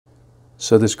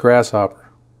So this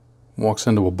grasshopper walks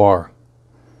into a bar.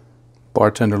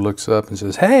 Bartender looks up and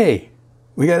says, "Hey,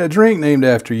 we got a drink named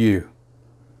after you."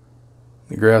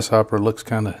 The grasshopper looks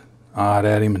kind of odd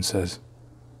at him and says,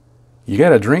 "You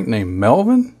got a drink named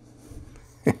Melvin?"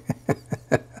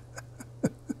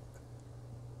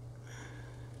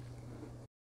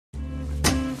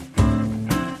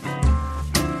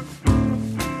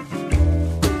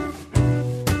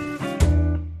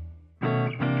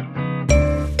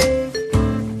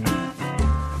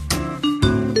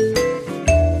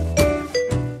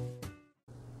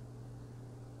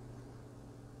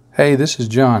 Hey, this is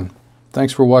John.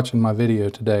 Thanks for watching my video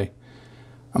today.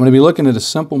 I'm going to be looking at a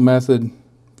simple method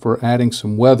for adding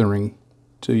some weathering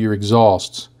to your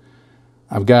exhausts.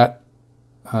 I've got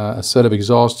a set of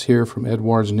exhausts here from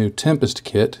Edwards' new Tempest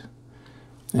kit,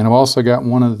 and I've also got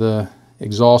one of the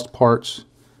exhaust parts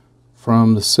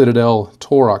from the Citadel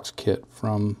Torox kit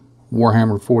from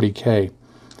Warhammer 40K.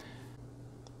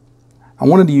 I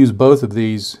wanted to use both of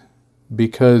these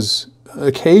because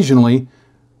occasionally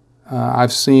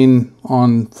I've seen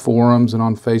on forums and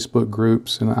on Facebook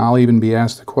groups, and I'll even be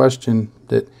asked the question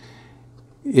that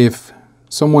if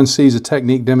someone sees a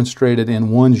technique demonstrated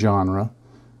in one genre,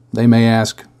 they may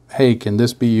ask, "Hey, can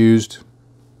this be used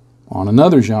on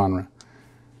another genre?"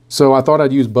 So I thought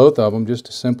I'd use both of them just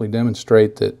to simply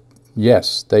demonstrate that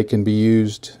yes, they can be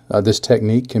used, this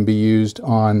technique can be used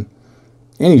on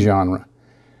any genre.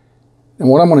 And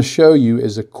what I'm going to show you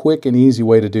is a quick and easy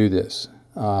way to do this.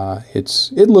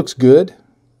 It looks good.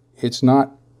 It's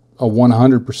not a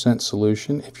 100%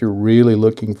 solution. If you're really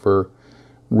looking for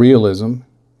realism,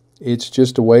 it's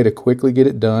just a way to quickly get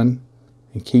it done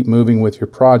and keep moving with your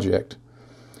project.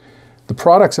 The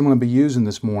products I'm going to be using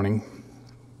this morning,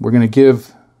 we're going to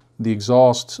give the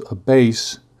exhausts a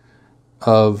base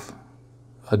of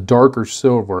a darker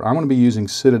silver. I'm going to be using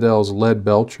Citadel's Lead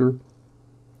Belcher,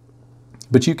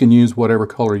 but you can use whatever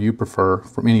color you prefer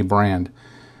from any brand.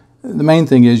 The main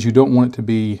thing is you don't want it to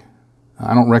be,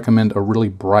 I don't recommend a really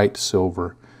bright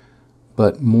silver,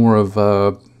 but more of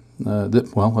a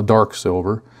dark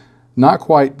silver. Not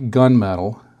quite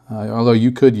gunmetal, although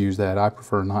you could use that. I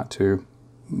prefer not to,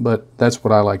 but that's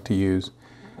what I like to use.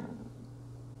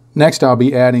 Next, I'll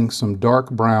be adding some dark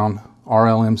brown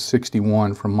RLM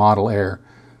 61 from Model Air.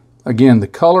 Again, the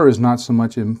color is not so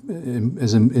much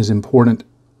as important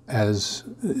as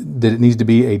that it needs to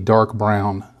be a dark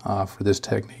brown for this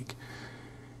technique.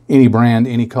 Any brand,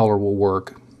 any color will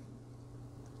work.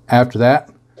 After that,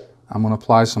 I'm going to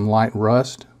apply some light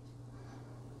rust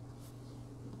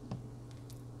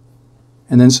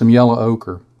and then some yellow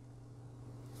ochre.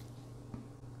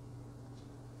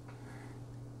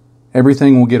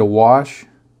 Everything will get a wash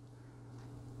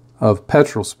of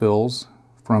petrol spills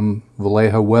from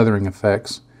Vallejo Weathering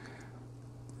Effects,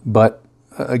 but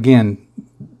again,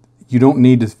 you don't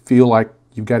need to feel like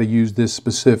you've got to use this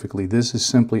specifically. This is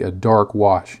simply a dark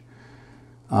wash.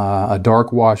 A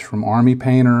dark wash from Army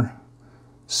Painter,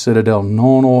 Citadel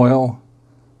Non-Oil,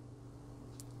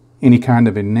 any kind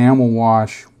of enamel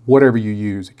wash, whatever you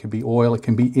use. It can be oil, it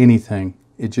can be anything.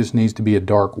 It just needs to be a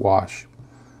dark wash.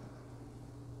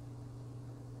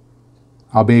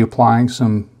 I'll be applying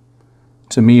some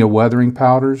Tamiya weathering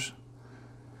powders.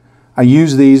 I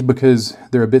use these because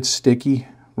they're a bit sticky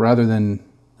rather than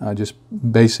just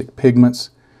basic pigments.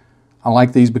 I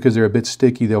like these because they're a bit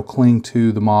sticky. They'll cling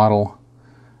to the model,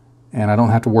 and I don't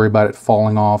have to worry about it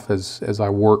falling off as I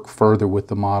work further with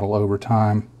the model over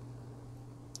time.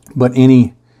 But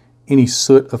any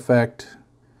soot effect,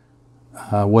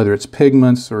 whether it's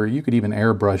pigments or you could even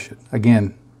airbrush it.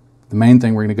 Again, the main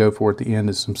thing we're going to go for at the end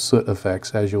is some soot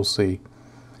effects, as you'll see.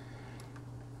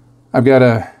 I've got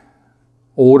a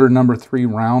older number 3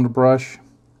 round brush.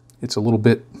 It's a little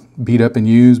bit beat up and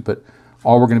used, but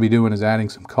all we're going to be doing is adding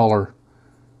some color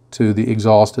to the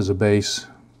exhaust as a base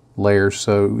layer,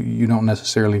 so you don't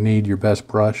necessarily need your best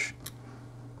brush.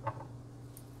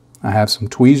 I have some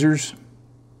tweezers.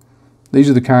 These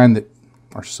are the kind that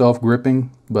are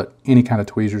self-gripping, but any kind of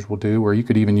tweezers will do, or you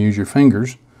could even use your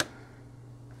fingers.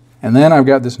 And then I've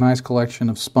got this nice collection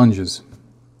of sponges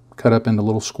cut up into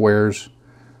little squares,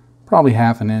 probably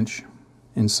 1/2 inch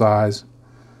in size.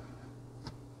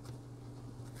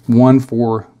 One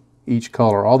for each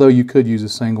color, although you could use a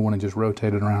single one and just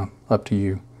rotate it around, up to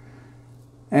you.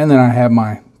 And then I have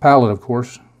my palette, of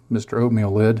course, Mr.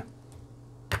 Oatmeal Lid.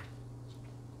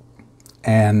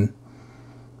 And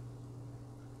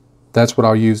that's what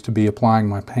I'll use to be applying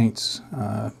my paints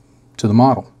to the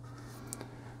model.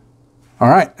 All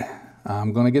right,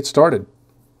 I'm going to get started.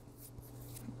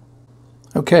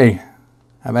 Okay,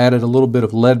 I've added a little bit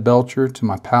of Lead Belcher to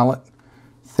my palette,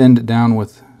 thinned it down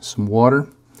with some water,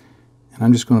 And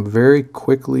I'm just going to very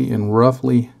quickly and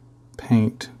roughly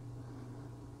paint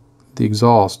the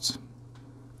exhausts.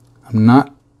 I'm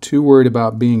not too worried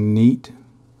about being neat.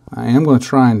 I am going to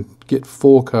try and get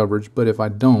full coverage, but if I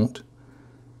don't,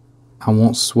 I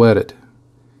won't sweat it.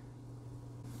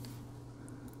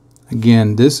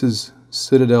 Again, this is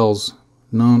Citadel's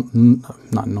not known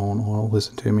oil,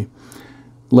 listen to me,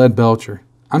 lead belcher.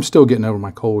 I'm still getting over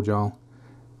my cold, y'all,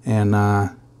 and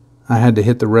I had to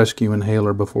hit the rescue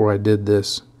inhaler before I did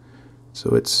this,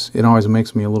 so it always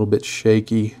makes me a little bit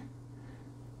shaky,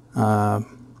 a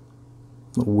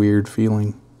little weird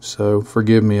feeling. So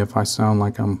forgive me if I sound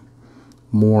like I'm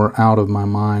more out of my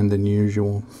mind than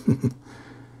usual.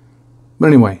 But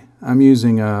anyway, I'm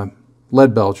using a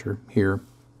lead belcher here.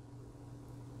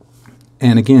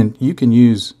 And again, you can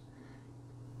use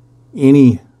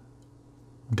any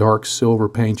dark silver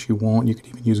paint you want. You can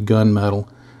even use gunmetal.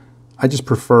 I just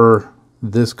prefer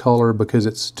this color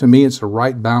because to me it's the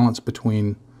right balance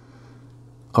between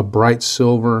a bright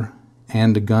silver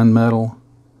and a gunmetal.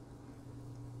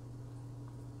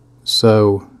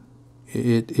 So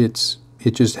it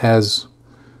just has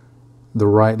the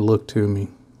right look to me.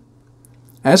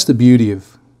 That's the beauty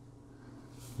of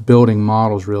building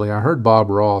models, really. I heard Bob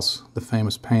Ross, the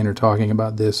famous painter, talking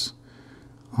about this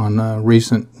on a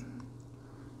recent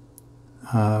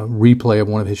replay of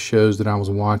one of his shows that I was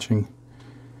watching.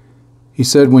 He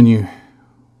said when you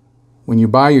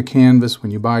buy your canvas,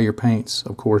 when you buy your paints,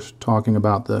 of course talking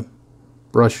about the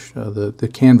brush, the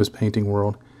canvas painting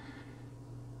world,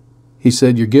 he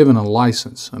said you're given a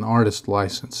license, an artist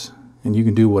license, and you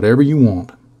can do whatever you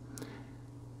want.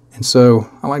 And so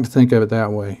I like to think of it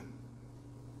that way.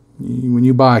 When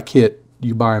you buy a kit,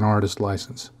 you buy an artist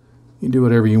license. You do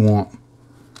whatever you want.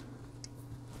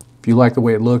 If you like the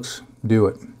way it looks, do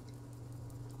it.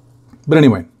 But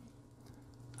anyway,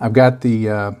 I've got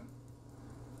the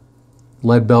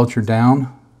lead belcher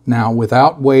down. Now,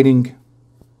 without waiting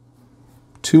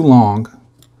too long,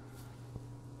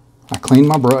 I cleaned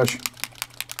my brush.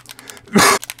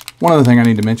 One other thing I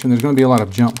need to mention, there's going to be a lot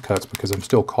of jump cuts because I'm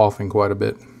still coughing quite a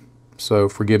bit. So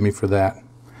forgive me for that.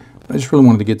 I just really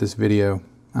wanted to get this video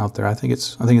out there. I think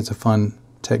it's a fun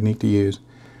technique to use.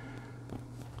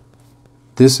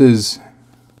 This is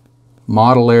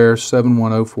Model Air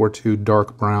 71042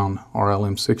 dark brown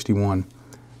RLM61.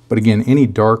 But again, any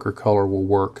darker color will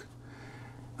work.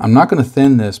 I'm not going to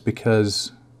thin this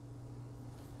because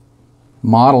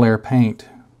Model Air paint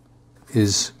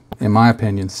is, in my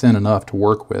opinion, thin enough to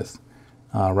work with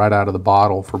right out of the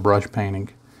bottle for brush painting.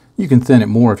 You can thin it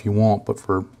more if you want, but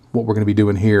for what we're going to be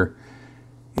doing here,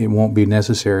 it won't be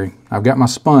necessary. I've got my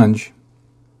sponge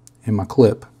in my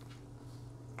clip.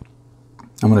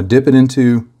 I'm going to dip it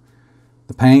into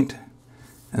the paint,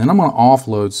 and then I'm going to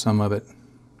offload some of it,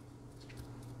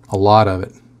 a lot of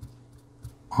it,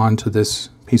 onto this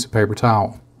piece of paper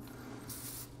towel.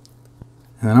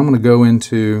 And then I'm going to go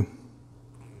into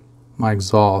my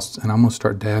exhaust, and I'm going to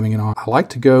start dabbing it on. I like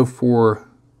to go for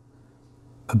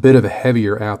a bit of a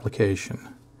heavier application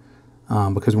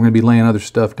because we're going to be laying other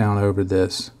stuff down over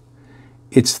this.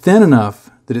 It's thin enough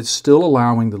that it's still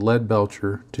allowing the lead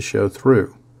belcher to show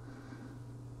through.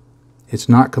 It's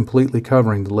not completely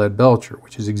covering the lead belcher,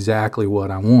 which is exactly what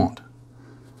I want.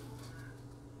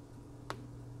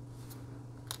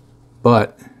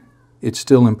 But it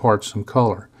still imparts some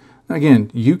color. Now again,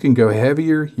 you can go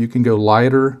heavier, you can go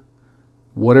lighter,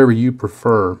 whatever you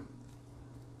prefer.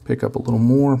 Pick up a little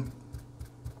more.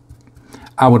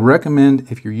 I would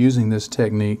recommend, if you're using this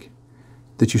technique,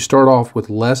 that you start off with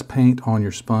less paint on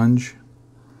your sponge,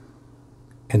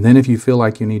 and then if you feel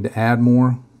like you need to add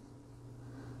more,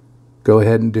 go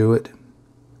ahead and do it,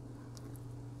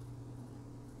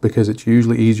 because it's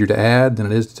usually easier to add than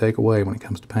it is to take away when it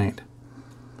comes to paint.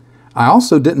 I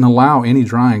also didn't allow any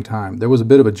drying time. There was a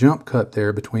bit of a jump cut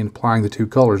there between applying the two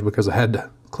colors because I had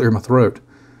to clear my throat.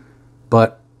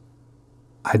 But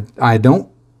I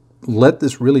don't let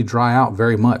this really dry out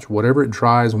very much. Whatever it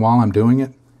dries while I'm doing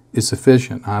it is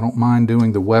sufficient. I don't mind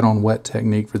doing the wet on wet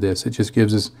technique for this. It just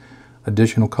gives us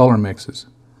additional color mixes.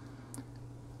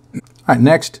 All right,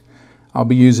 next I'll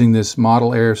be using this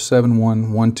Model Air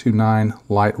 71129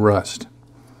 Light Rust.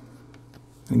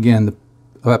 Again,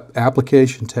 the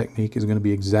application technique is going to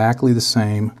be exactly the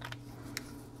same.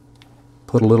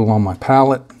 Put a little on my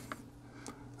palette.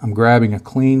 I'm grabbing a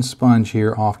clean sponge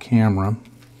here off camera.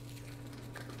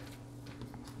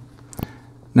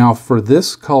 Now for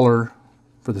this color,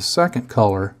 for the second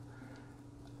color,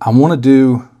 I want to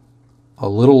do a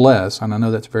little less, and I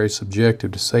know that's very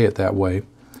subjective to say it that way,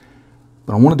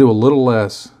 but I want to do a little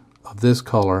less of this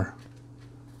color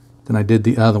than I did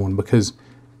the other one, because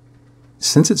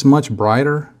since it's much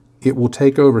brighter, it will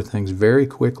take over things very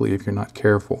quickly if you're not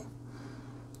careful.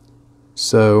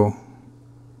 So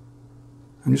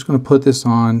I'm just going to put this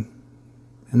on,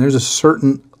 and there's a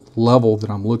certain level that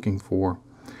I'm looking for.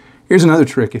 Here's another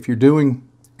trick. If you're doing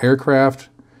aircraft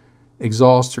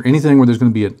exhausts or anything where there's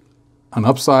going to be an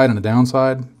upside and a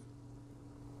downside,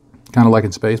 kind of like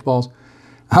in Spaceballs,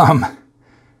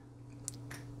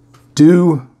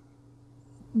 do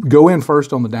go in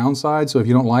first on the downside. So if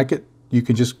you don't like it, you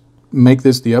can just make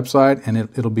this the upside and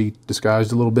it'll be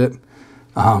disguised a little bit.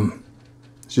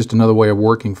 It's just another way of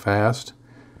working fast.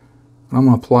 I'm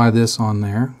going to apply this on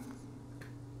there.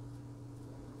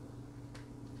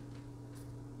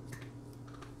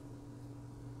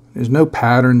 There's no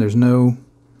pattern, there's no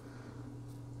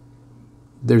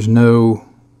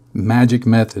magic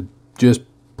method. Just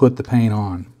put the paint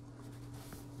on.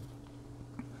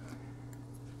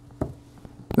 Then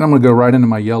I'm going to go right into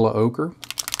my yellow ochre.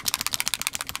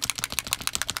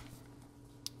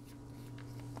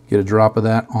 Get a drop of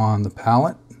that on the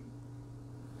palette.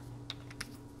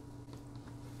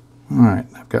 Alright,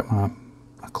 I've got my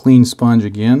clean sponge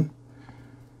again.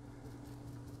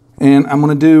 And I'm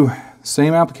going to do the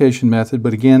same application method,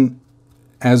 but again,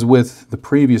 as with the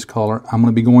previous color, I'm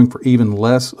going to be going for even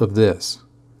less of this.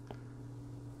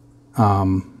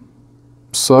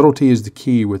 Subtlety is the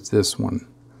key with this one,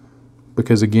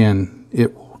 because again,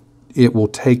 it will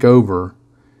take over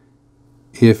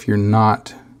if you're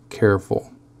not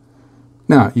careful.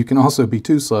 Now, you can also be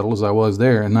too subtle, as I was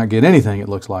there, and not get anything, it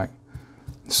looks like.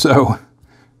 So,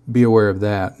 be aware of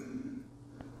that.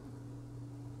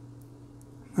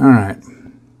 All right,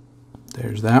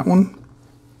 there's that one.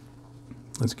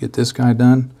 Let's get this guy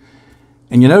done.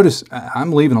 And you notice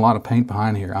I'm leaving a lot of paint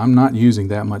behind here. I'm not using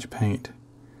that much paint.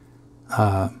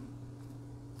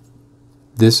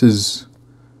 This is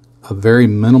a very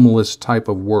minimalist type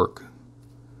of work.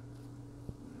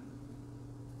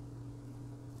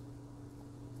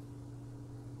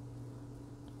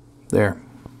 There.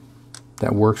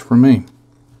 That works for me.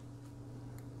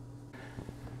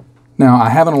 Now, I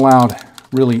haven't allowed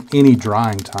really any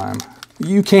drying time.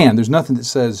 You can. There's nothing that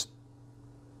says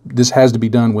this has to be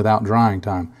done without drying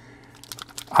time.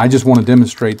 I just want to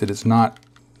demonstrate that it's not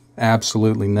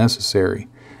absolutely necessary.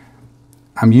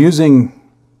 I'm using,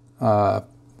 from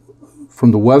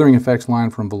the Weathering Effects line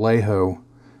from Vallejo,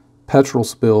 Petrol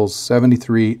Spills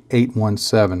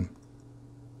 73817.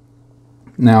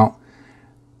 Now,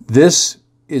 this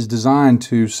is designed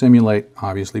to simulate,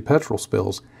 obviously, petrol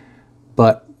spills,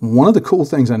 but one of the cool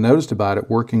things I noticed about it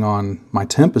working on my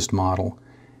Tempest model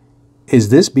is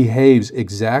this behaves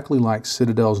exactly like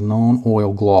Citadel's known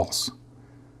oil gloss,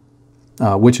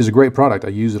 which is a great product. I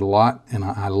use it a lot and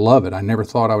I love it. I never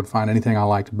thought I would find anything I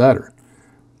liked better.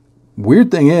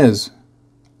 Weird thing is,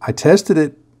 I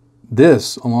tested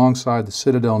this alongside the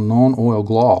Citadel known oil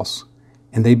gloss,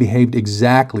 and they behaved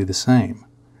exactly the same,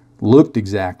 looked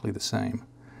exactly the same.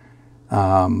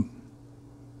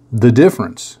 The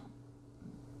difference,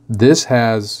 this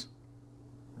has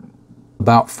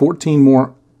about 14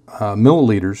 more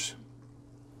milliliters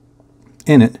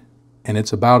in it, and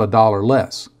it's about $1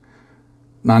 less.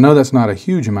 Now I know that's not a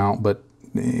huge amount, but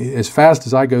as fast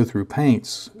as I go through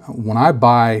paints, when I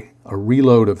buy a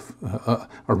reload of a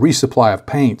resupply of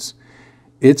paints,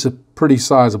 it's a pretty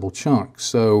sizable chunk.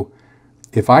 So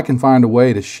if I can find a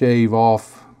way to shave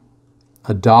off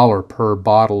 $1 per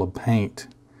bottle of paint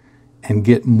and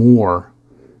get more,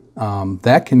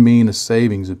 that can mean a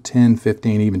savings of $10,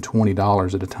 $15, even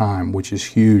 $20 at a time, which is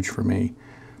huge for me.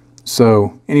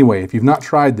 So anyway, if you've not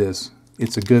tried this,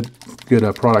 it's a good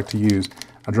product to use.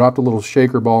 I dropped a little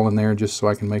shaker ball in there just so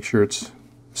I can make sure it's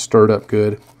stirred up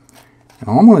good. And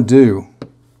all I'm going to do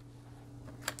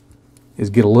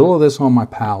is get a little of this on my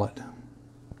palette.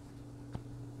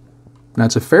 Now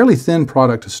it's a fairly thin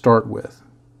product to start with,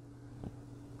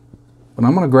 but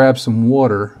I'm going to grab some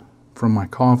water from my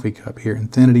coffee cup here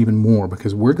and thin it even more,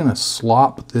 because we're going to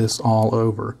slop this all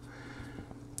over.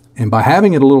 And by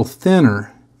having it a little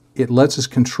thinner, it lets us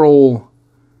control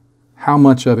how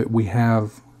much of it we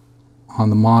have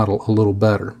on the model a little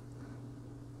better.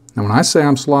 Now when I say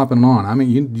I'm slopping on, I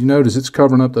mean you notice it's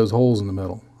covering up those holes in the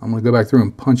middle. I'm going to go back through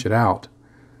and punch it out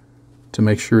to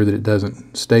make sure that it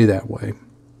doesn't stay that way.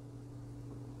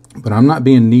 But I'm not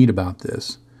being neat about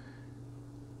this.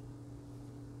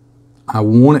 I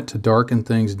want it to darken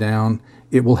things down.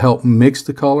 It will help mix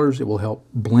the colors. It will help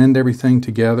blend everything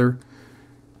together.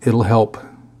 It'll help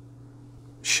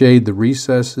shade the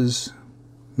recesses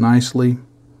nicely.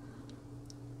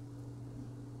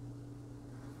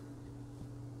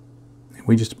 And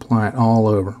we just apply it all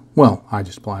over. Well, I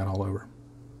just apply it all over.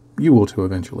 You will too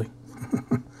eventually.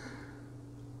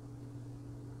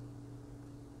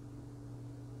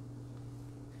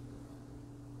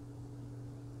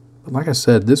 But like I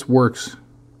said, this works.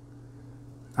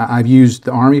 I've used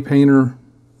the Army Painter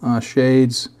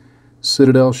shades,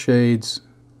 Citadel shades.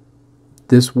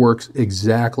 This works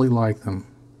exactly like them,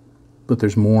 but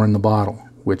there's more in the bottle,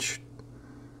 which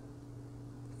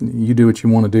you do what you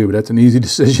want to do, but that's an easy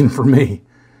decision for me.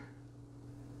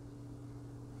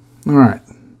 All right.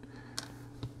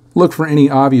 Look for any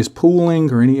obvious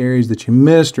pooling or any areas that you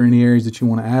missed or any areas that you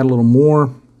want to add a little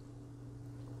more.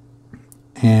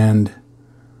 And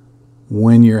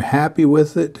when you're happy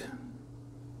with it,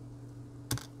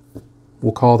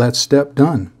 we'll call that step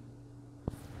done.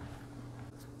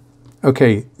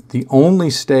 Okay, the only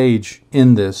stage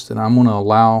in this that I'm going to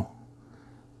allow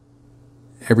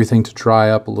everything to dry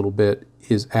up a little bit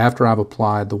is after I've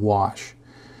applied the wash.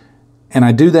 And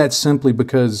I do that simply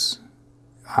because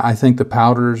I think the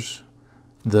powders,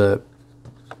 the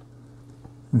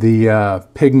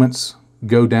pigments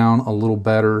go down a little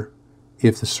better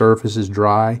if the surface is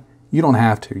dry. You don't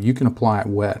have to. You can apply it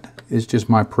wet. It's just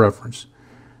my preference.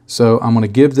 So I'm going to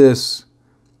give this,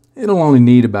 it'll only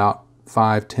need about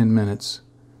 5-10 minutes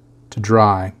to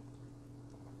dry.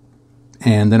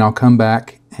 And then I'll come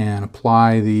back and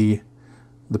apply the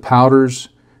powders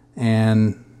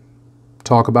and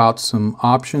talk about some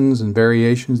options and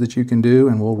variations that you can do,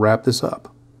 and we'll wrap this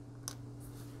up.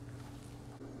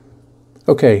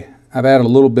 Okay, I've added a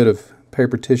little bit of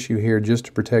paper tissue here just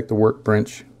to protect the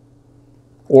workbench,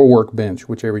 or workbench,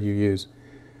 whichever you use,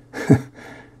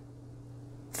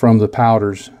 from the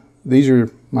powders. These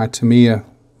are my Tamiya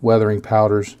weathering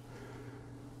powders.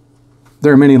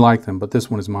 There are many like them, but this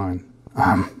one is mine.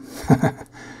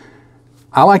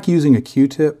 I like using a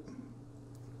Q-tip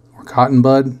or cotton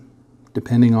bud,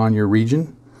 depending on your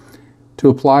region, to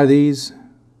apply these.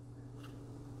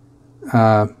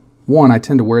 One, I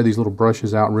tend to wear these little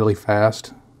brushes out really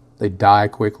fast. They die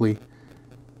quickly.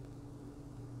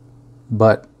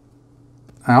 But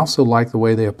I also like the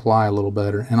way they apply a little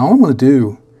better. And all I'm going to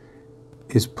do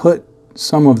is put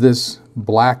some of this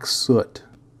black soot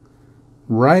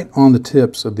right on the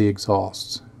tips of the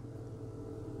exhausts.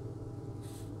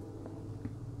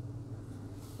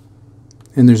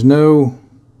 And there's no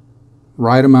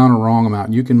right amount or wrong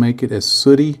amount. You can make it as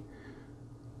sooty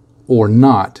or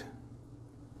not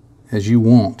as you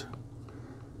want.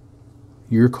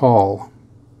 Your call.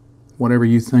 Whatever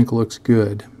you think looks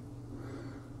good.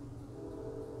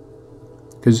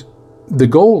 Because the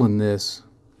goal in this,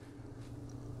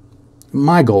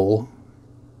 my goal,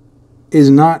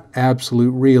 is not absolute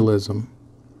realism,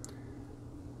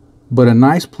 but a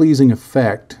nice pleasing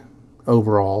effect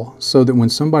overall, so that when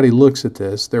somebody looks at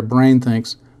this, their brain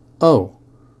thinks, oh,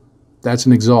 that's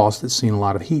an exhaust that's seen a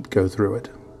lot of heat go through it.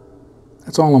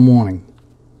 That's all I'm wanting.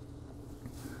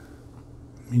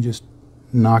 Let me just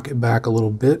knock it back a little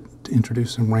bit to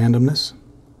introduce some randomness.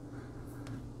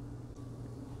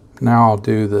 Now I'll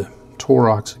do the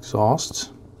Torox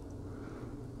exhausts.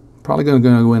 Probably going to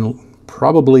go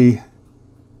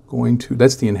in,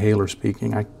 that's the inhaler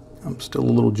speaking. I'm still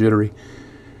a little jittery.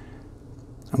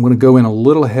 I'm going to go in a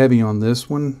little heavy on this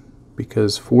one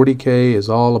because 40K is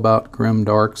all about grim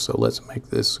dark, so let's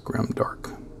make this grim dark.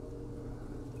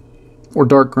 Or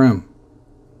dark grim.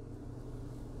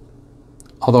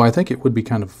 Although I think it would be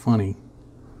kind of funny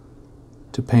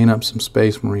to paint up some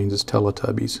Space Marines as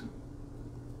Teletubbies.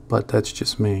 But that's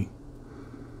just me.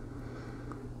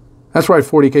 That's right,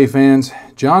 40K fans.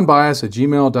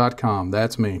 johnbias@gmail.com.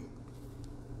 That's me.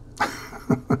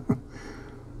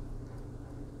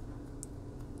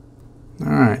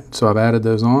 Alright, so I've added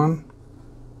those on.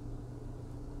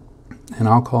 And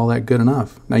I'll call that good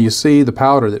enough. Now you see the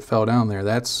powder that fell down there.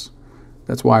 That's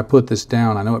why I put this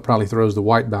down. I know it probably throws the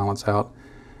white balance out.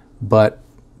 But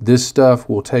this stuff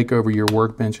will take over your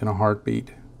workbench in a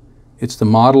heartbeat. It's the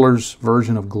modeler's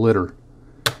version of glitter.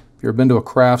 If you've ever been to a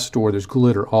craft store, there's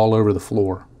glitter all over the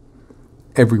floor.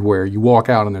 Everywhere. You walk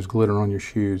out and there's glitter on your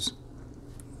shoes.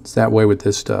 It's that way with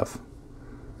this stuff.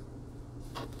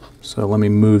 So let me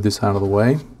move this out of the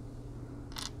way.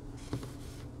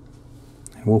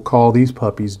 And we'll call these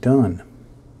puppies done.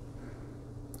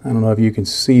 I don't know if you can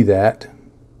see that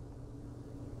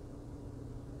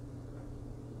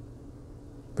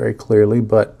very clearly,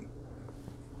 but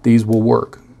these will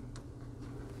work.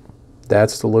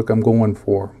 That's the look I'm going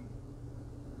for.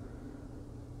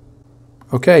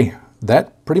 Okay,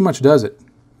 that pretty much does it.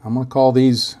 I'm going to call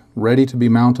these ready to be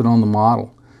mounted on the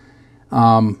model.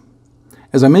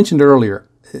 As I mentioned earlier,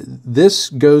 this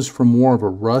goes for more of a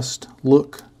rust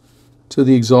look to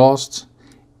the exhausts.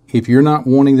 If you're not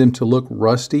wanting them to look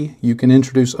rusty, you can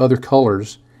introduce other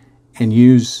colors and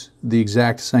use the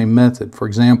exact same method. For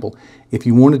example, if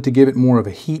you wanted to give it more of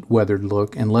a heat weathered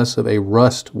look and less of a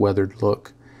rust weathered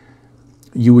look,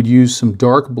 You would use some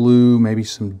dark blue, maybe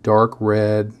some dark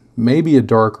red, maybe a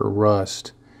darker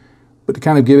rust, but to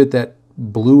kind of give it that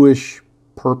bluish,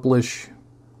 purplish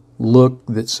look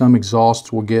that some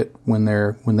exhausts will get when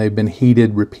they've been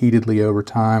heated repeatedly over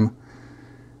time.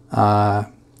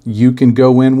 You can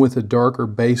go in with a darker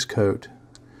base coat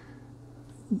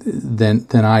than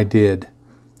I did.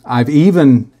 I've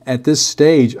even, at this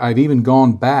stage, I've even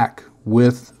gone back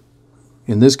with,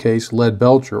 in this case, lead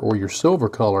belcher or your silver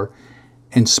color,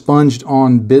 and sponged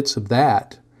on bits of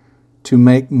that to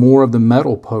make more of the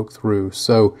metal poke through.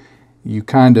 So you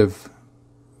kind of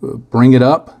bring it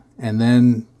up and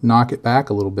then knock it back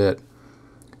a little bit.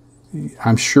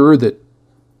 I'm sure that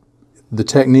the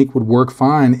technique would work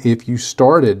fine if you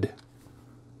started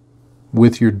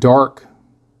with your dark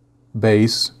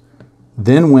base,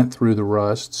 then went through the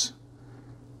rusts,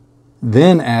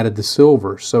 then added the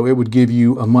silver. So it would give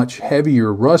you a much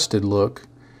heavier rusted look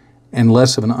and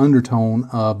less of an undertone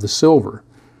of the silver.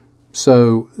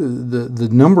 So the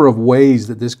number of ways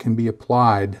that this can be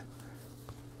applied,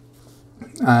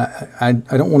 I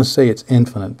don't want to say it's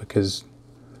infinite, because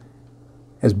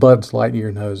as Buzz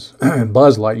Lightyear knows,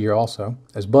 Buzz Lightyear also,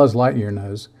 as Buzz Lightyear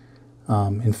knows,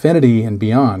 infinity and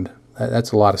beyond,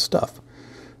 that's a lot of stuff.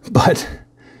 But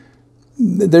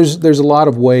there's a lot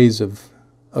of ways of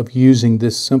using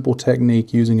this simple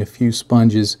technique, using a few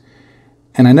sponges.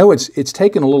 And I know it's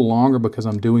taken a little longer because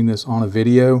I'm doing this on a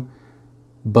video,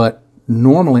 but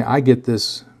normally I get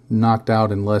this knocked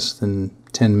out in less than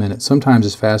 10 minutes, sometimes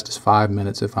as fast as 5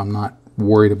 minutes if I'm not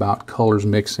worried about colors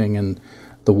mixing and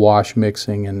the wash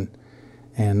mixing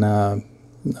and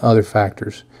other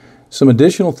factors. Some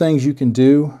additional things you can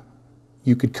do,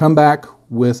 you could come back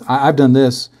with, I've done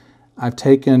this, I've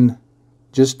taken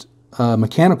just a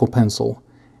mechanical pencil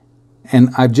and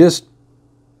I've just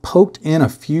poked in a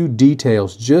few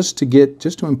details just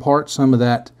to impart some of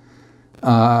that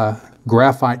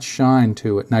graphite shine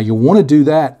to it. Now you'll want to do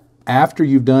that after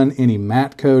you've done any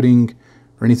matte coating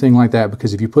or anything like that,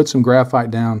 because if you put some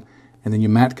graphite down and then you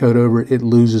matte coat over it, it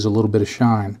loses a little bit of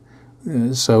shine.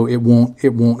 So it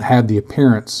won't have the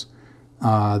appearance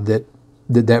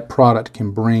that product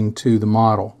can bring to the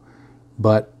model.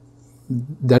 But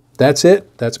that's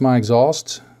it. That's my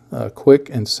exhaust. A quick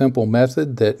and simple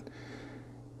method that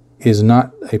is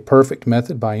not a perfect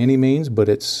method by any means, but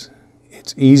it's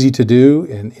easy to do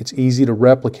and it's easy to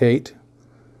replicate.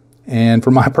 And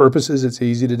for my purposes, it's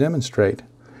easy to demonstrate.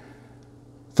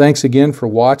 Thanks again for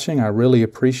watching. I really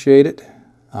appreciate it.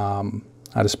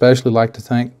 I'd especially like to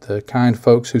thank the kind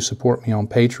folks who support me on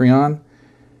Patreon.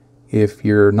 If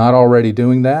you're not already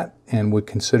doing that and would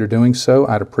consider doing so,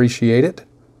 I'd appreciate it.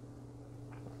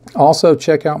 Also,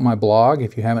 check out my blog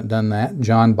if you haven't done that,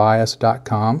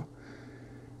 johnbias.com.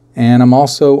 And I'm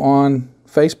also on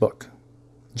Facebook,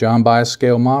 John Bias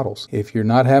Scale Models. If you're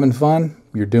not having fun,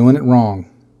 you're doing it wrong.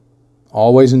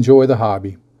 Always enjoy the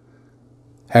hobby.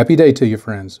 Happy day to you,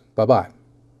 friends. Bye-bye.